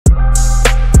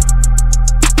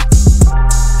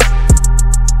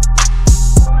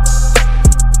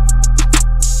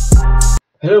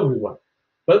Hello everyone,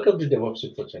 welcome to DevOps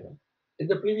Info channel. In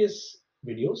the previous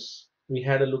videos, we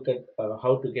had a look at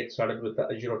how to get started with the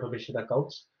Azure Automation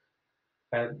accounts,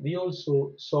 and we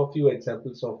also saw a few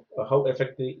examples of how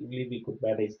effectively we could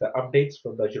manage the updates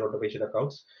from the Azure Automation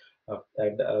accounts,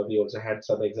 and we also had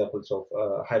some examples of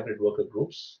hybrid worker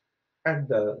groups and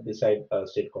the design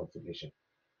state configuration.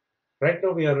 Right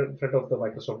now, we are in front of the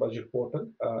Microsoft Azure portal.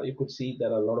 You could see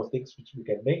there are a lot of things which we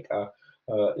can make.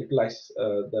 Utilize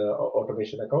the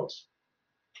automation accounts.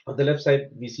 On the left side,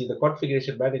 we see the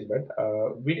configuration management.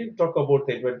 We didn't talk about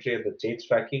the inventory and the change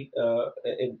tracking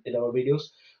in our videos,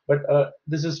 but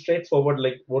this is straightforward.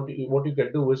 Like what you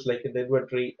can do is like in the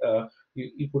inventory,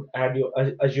 you could add your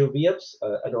Azure VMs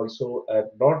and also a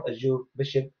non-Azure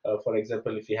machine. For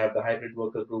example, if you have the hybrid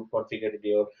worker group configured in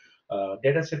your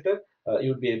data center,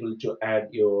 you'd be able to add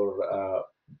your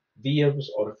VMs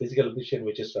or a physical machine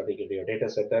which is running in your data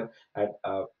center, and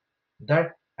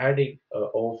that adding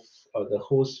of the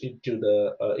host into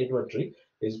the inventory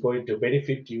is going to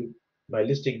benefit you by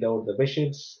listing down the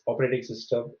machines, operating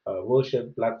system,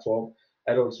 version, platform,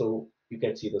 and also you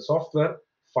can see the software,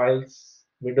 files,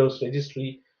 Windows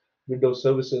registry, Windows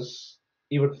services.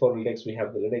 Even for Linux, we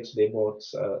have the Linux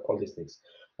daemons, all these things.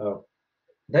 Uh,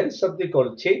 there is something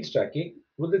called change tracking.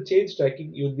 With the change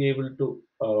tracking, you'll be able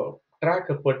to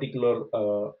track a particular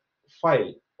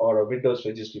file or a Windows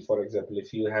registry. For example,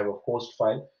 if you have a host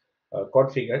file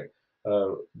configured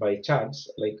by chance,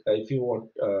 like if you want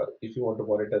to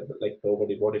monitor, like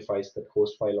nobody modifies that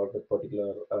host file or that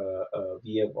particular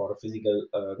VM or a physical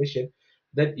machine,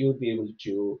 then you'll be able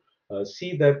to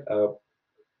see that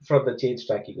from the change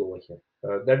tracking over here.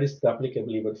 That is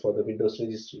applicable even for the Windows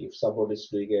registry. If someone is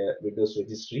doing a Windows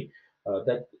registry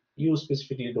that you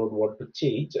specifically don't want to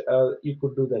change, you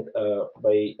could do that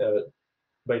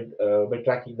by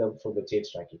tracking them from the change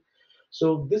tracking.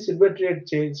 So this inventory and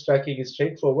change tracking is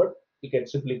straightforward. You can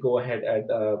simply go ahead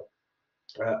and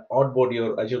onboard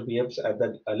your Azure VMs, and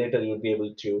then later you'll be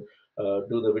able to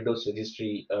do the Windows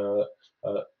registry uh,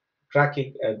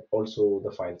 tracking and also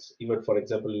the files. Even for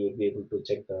example, you will be able to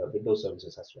check the Windows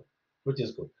services as well, which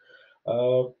is good.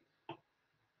 Uh,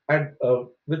 and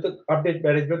with the update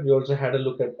management, we also had a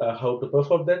look at how to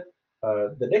perform that.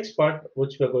 The next part,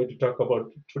 which we're going to talk about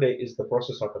today, is the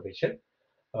process automation.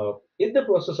 In the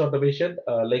process automation,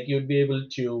 like you'll be able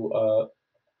to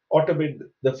automate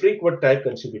the frequent time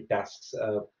consuming tasks,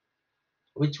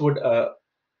 which would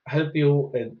help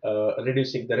you in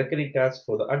reducing the recurring tasks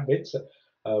for the admins.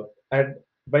 And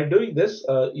by doing this,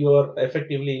 you are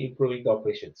effectively improving the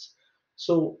operations.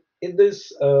 So in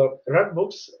this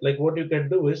runbooks, like what you can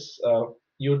do is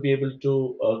you'll be able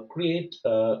to create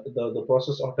the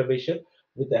process automation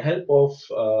with the help of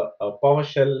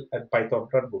PowerShell and Python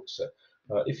runbooks.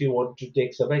 If you want to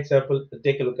take some example,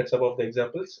 take a look at some of the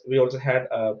examples. We also had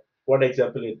one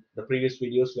example in the previous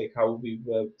videos, like how we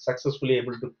were successfully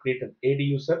able to create an AD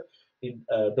user in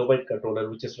domain controller,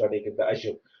 which is running in the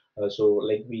Azure. So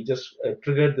like we just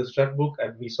triggered this runbook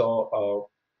and we saw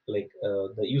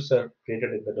the user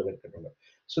created in the domain controller.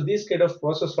 So these kind of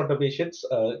process automations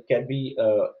can be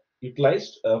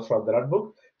utilized from the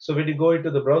runbook. So when you go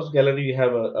into the browse gallery, you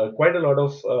have quite a lot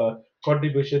of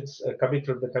contributions coming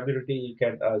from the community. You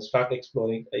can start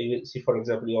exploring. You see, for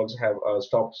example, you also have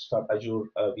start Azure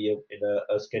VM in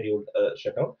a scheduled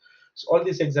shutdown. So all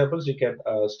these examples you can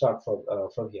start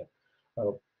from here.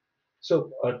 Uh,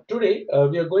 so today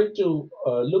we are going to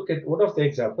look at one of the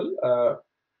example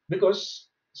because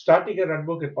starting a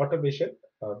runbook in automation,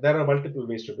 there are multiple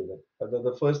ways to do that.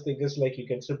 The first thing is like you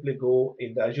can simply go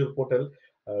in the Azure portal,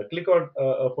 click on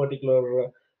a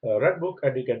particular runbook,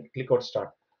 and you can click on start.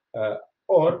 Uh,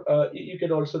 or you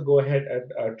can also go ahead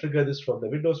and trigger this from the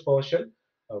Windows PowerShell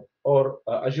or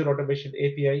Azure Automation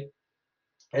API,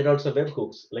 and also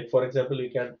webhooks. Like for example,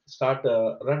 you can start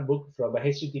a runbook from a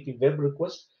HTTP web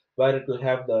request where it will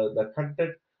have the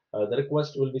content. The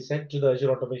request will be sent to the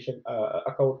Azure Automation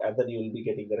account, and then you will be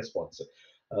getting the response.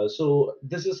 So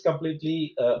this is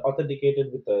completely authenticated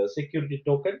with a security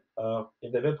token.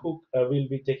 In the webhook, we'll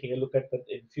be taking a look at that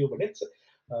in few minutes.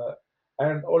 Uh,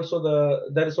 and also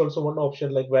there is also one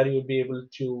option like where you'll be able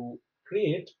to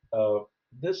create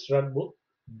this runbook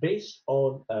based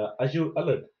on Azure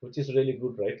Alert, which is really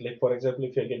good, right? Like for example,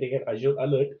 if you're getting an Azure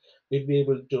Alert, we'll be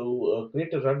able to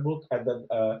create a runbook and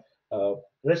then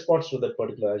response to that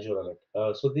particular Azure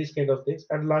Alert. So these kind of things.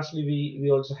 And lastly,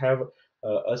 we also have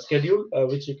a schedule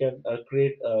which you can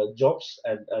create jobs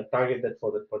and target that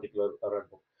for that particular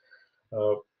runbook.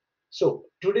 Uh, so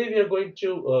today we are going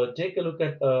to take a look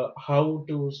at how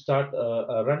to start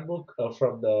a runbook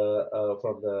from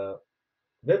the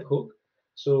webhook.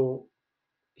 So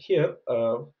here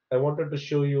I wanted to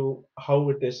show you how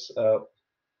it is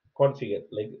configured,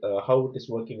 like how it is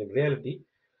working in reality.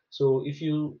 So if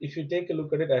you take a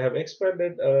look at it, I have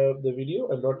expanded the video.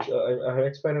 I'm not. I have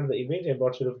expanded the image. I'm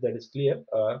not sure if that is clear.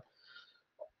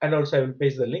 And also I will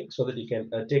paste the link so that you can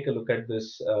take a look at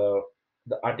this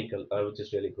the article, which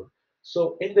is really good.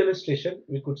 So in the illustration,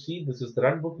 we could see this is the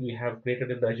runbook we have created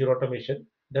in the Azure Automation.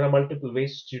 There are multiple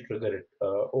ways to trigger it.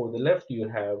 Over the left, you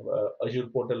have Azure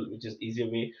portal, which is easier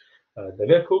way. The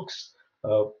webhooks,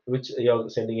 which you're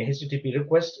sending a HTTP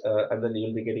request, and then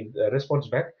you'll be getting a response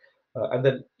back. And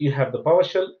then you have the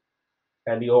PowerShell,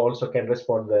 and you also can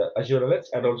respond the Azure alerts.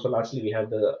 And also, lastly, we have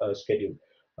the schedule.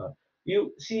 Uh,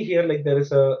 you see here, like there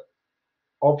is a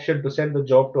option to send the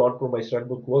job to on-premise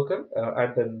runbook worker,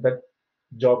 and then that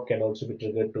job can also be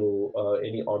triggered to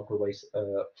any on-premise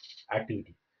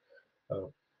activity. Uh,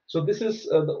 so this is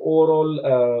the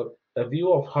overall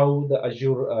view of how the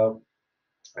Azure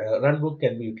runbook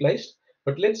can be utilized.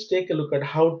 But let's take a look at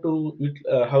how to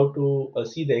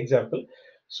see the example.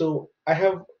 So I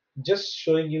have just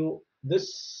showing you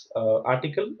this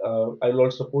article. I will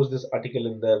also post this article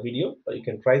in the video. You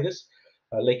can try this.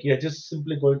 Like you're just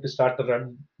simply going to start a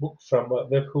runbook from a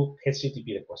webhook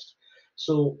HTTP request.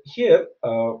 So here,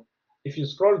 if you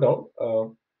scroll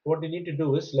down, what you need to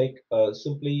do is like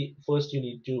simply first you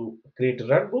need to create a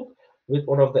runbook with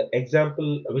one of the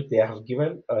example which they have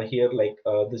given here, like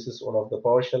this is one of the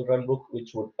PowerShell runbook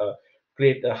which would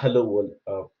create a hello world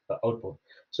output.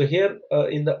 So here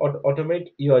in the automate,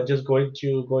 you are just going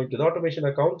to go into the automation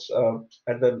accounts,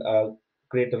 and then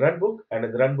create a runbook. And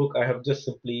in the runbook, I have just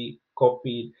simply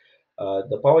copied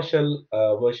the PowerShell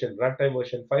version, runtime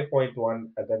version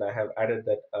 5.1, and then I have added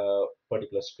that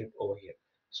particular script over here.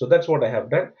 So that's what I have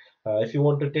done. If you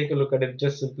want to take a look at it,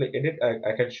 just simply edit.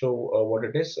 I can show what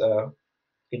it is.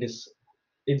 It is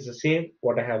it's the same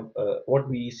what I have what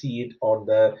we see it on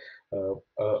the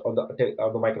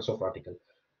Microsoft article.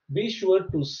 Be sure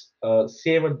to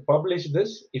save and publish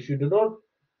this. If you do not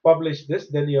publish this,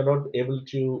 then you're not able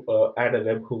to add a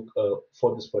webhook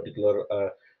for this particular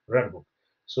runbook.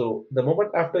 So the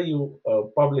moment after you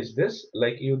publish this,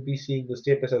 like you'll be seeing the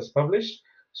status as published.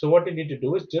 So what you need to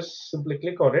do is just simply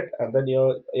click on it, and then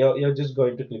you're just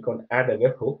going to click on add a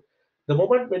webhook. The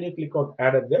moment when you click on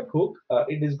add a webhook,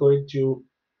 it is going to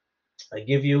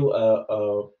give you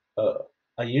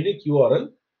a unique URL.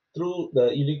 Through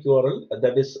the unique URL,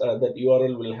 that is that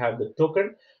URL will have the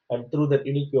token, and through that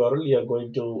unique URL, you are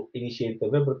going to initiate the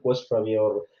web request from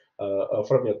your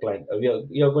client.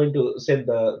 We are going to send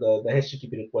the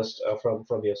HTTP request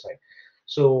from your side.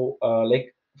 So,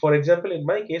 like for example, in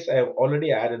my case, I have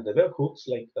already added the webhooks.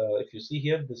 Like if you see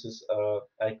here, this is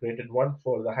I created one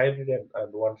for the hybrid,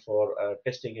 and one for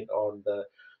testing it on the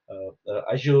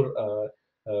Azure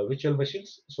virtual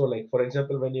machines. So, like for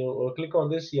example, when you click on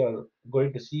this, you are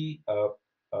going to see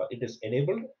it is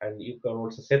enabled, and you can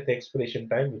also set the expiration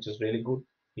time, which is really good.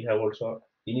 You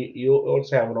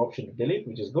also have an option to delete,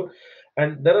 which is good,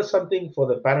 and there is something for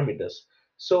the parameters.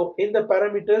 So in the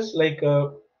parameters, like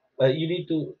you need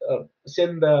to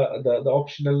send the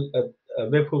optional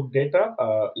webhook data,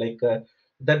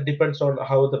 that depends on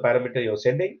how the parameter you're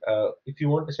sending. If you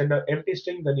want to send an empty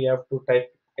string, then you have to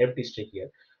type empty string here.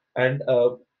 And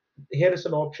here is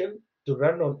an option to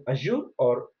run on Azure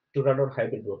or to run on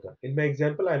hybrid worker. In my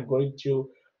example, I'm going to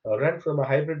run from a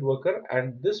hybrid worker,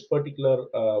 and this particular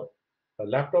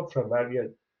laptop from where we are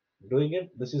doing it,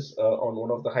 this is on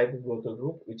one of the hybrid worker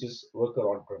group, which is worker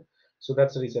on-prem. So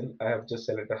that's the reason I have just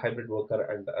selected hybrid worker,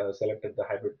 and selected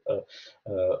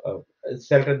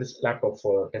this laptop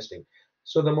for testing.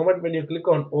 So the moment when you click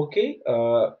on OK,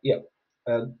 uh,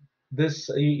 this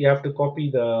you have to copy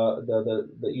the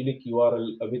unique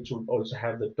URL, which would also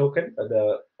have the token,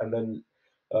 and then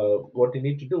what you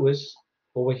need to do is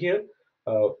over here,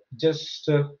 just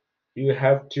you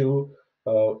have to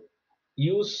uh,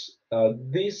 use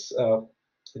these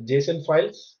JSON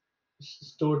files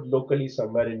stored locally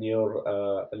somewhere in your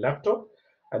laptop,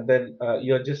 and then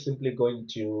you're just simply going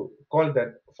to call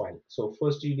that file. So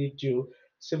first you need to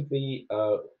simply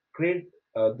create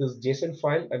this JSON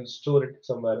file and store it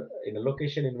somewhere in a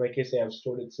location. In my case, I have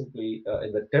stored it simply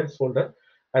in the temp folder,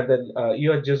 and then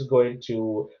you are just going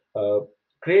to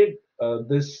create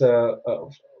this.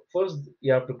 First,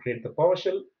 you have to create the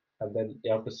PowerShell, and then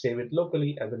you have to save it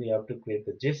locally, and then you have to create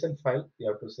the JSON file.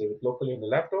 You have to save it locally on the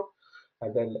laptop,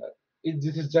 and then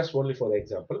this is just only for the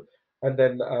example. And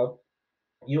then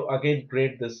you again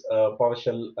create this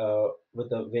PowerShell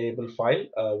with a variable file,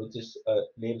 which is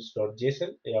names.json.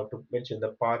 You have to mention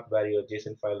the path where your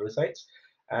JSON file resides,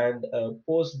 and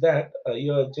post that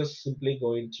you are just simply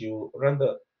going to run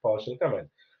the PowerShell command.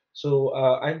 So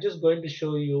I'm just going to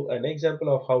show you an example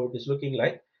of how it is looking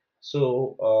like.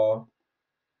 So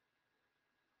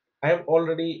I have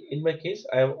already, in my case,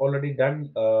 I have already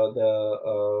done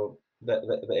the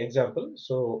example.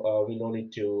 So we no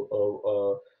need to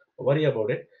worry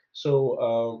about it.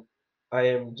 So I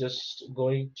am just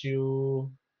going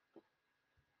to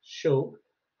show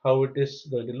how it is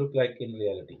going to look like in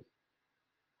reality.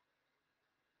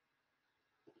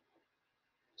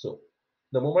 So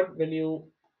the moment when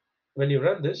you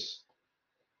run this,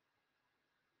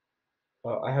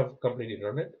 I have completely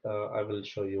run it. I will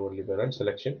show you only the run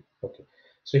selection. Okay.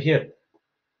 So here,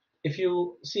 if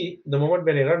you see the moment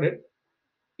when I run it,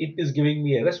 it is giving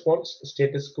me a response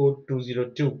status code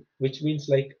 202, which means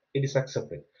like it is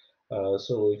accepted.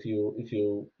 So if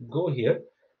you go here,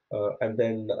 and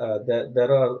then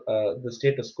there are the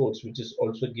status codes which is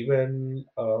also given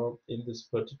in this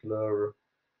particular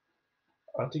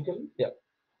article. Yeah,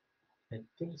 I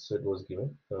think so. It was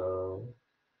given.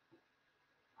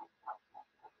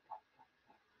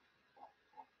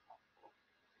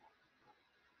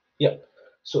 Yeah.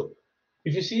 So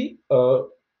if you see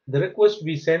the request,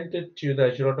 we sent it to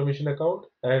the Azure Automation account,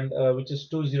 and which is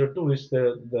 202 is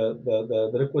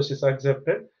the request is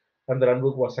accepted, and the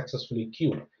runbook was successfully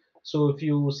queued. So if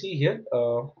you see here,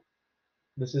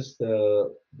 this is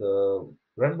the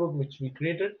runbook which we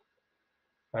created,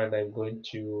 and I'm going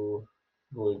to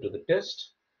go into the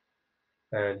test,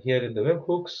 and here in the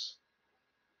webhooks,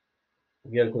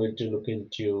 we are going to look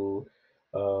into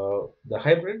the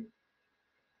hybrid.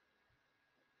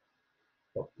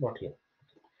 Oh, not here.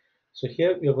 So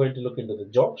here we are going to look into the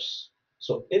jobs.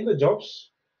 So in the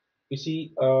jobs, you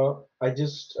see, I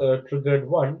just triggered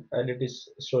one and it is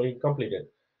showing completed.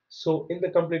 So in the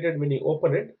completed, when you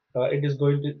open it, it is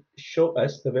going to show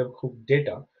us the webhook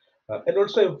data. And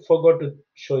also, I forgot to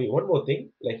show you one more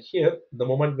thing. Like here, the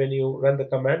moment when you run the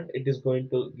command, it is going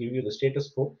to give you the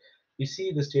status code. You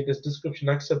see the status description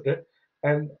accepted,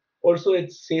 and also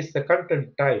it says the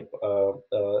content type,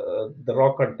 the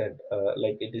raw content,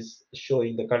 like it is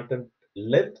showing the content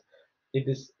length, it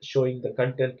is showing the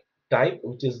content type,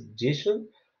 which is JSON,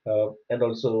 and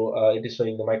also it is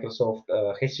showing the Microsoft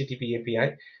HTTP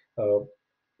API,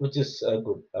 which is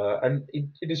good, and it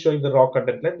is showing the raw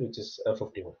content length, which is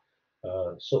 51.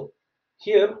 So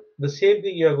here, the same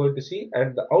thing you are going to see,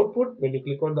 and the output. When you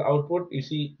click on the output, you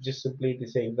see just simply it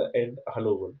is saying the end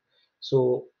hello world.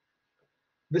 So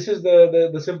this is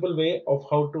the simple way of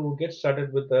how to get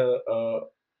started with the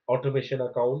automation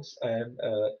accounts and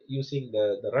using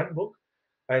the runbook.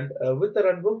 And with the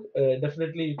runbook,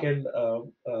 definitely you can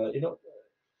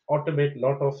automate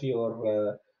lot of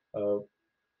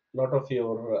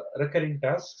your recurring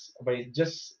tasks by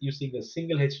just using a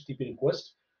single HTTP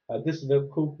request. This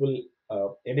webhook will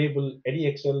enable any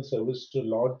external service to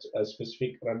launch a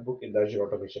specific runbook in the Azure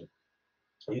automation.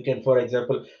 You can, for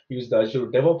example, use the Azure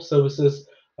DevOps services,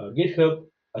 GitHub,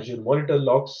 Azure Monitor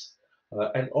Logs,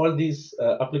 and all these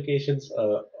applications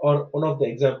are one of the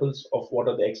examples of what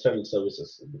are the external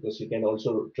services. Because you can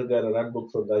also trigger a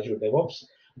runbook from the Azure DevOps.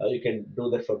 You can do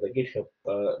that from the GitHub.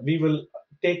 We will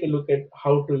take a look at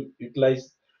how to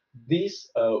utilize these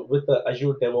with the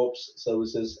Azure DevOps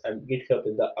services and GitHub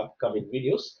in the upcoming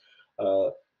videos.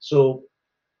 So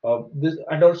this,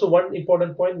 and also one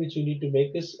important point which you need to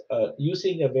make is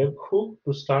using a webhook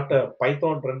to start a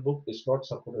Python runbook is not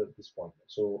supported at this point.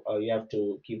 So you have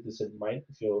to keep this in mind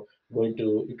if you're going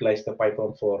to utilize the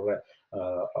Python for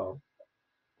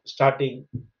starting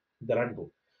the runbook.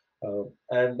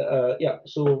 And yeah,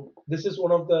 so this is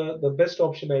one of the best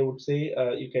option I would say.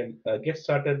 You can get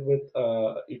started with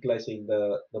utilizing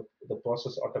the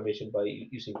process automation by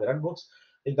using the runbooks.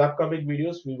 In the upcoming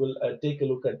videos, we will take a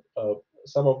look at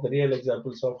some of the real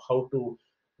examples of how to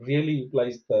really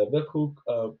utilize the webhook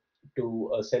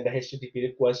to send a HTTP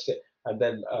request, and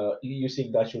then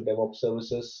using the Azure DevOps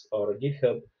services or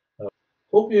GitHub.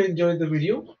 Hope you enjoyed the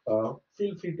video.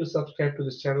 Feel free to subscribe to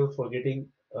this channel for getting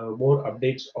more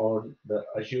updates on the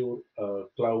Azure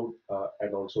cloud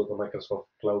and also the Microsoft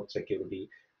cloud security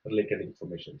related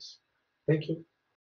informations. Thank you.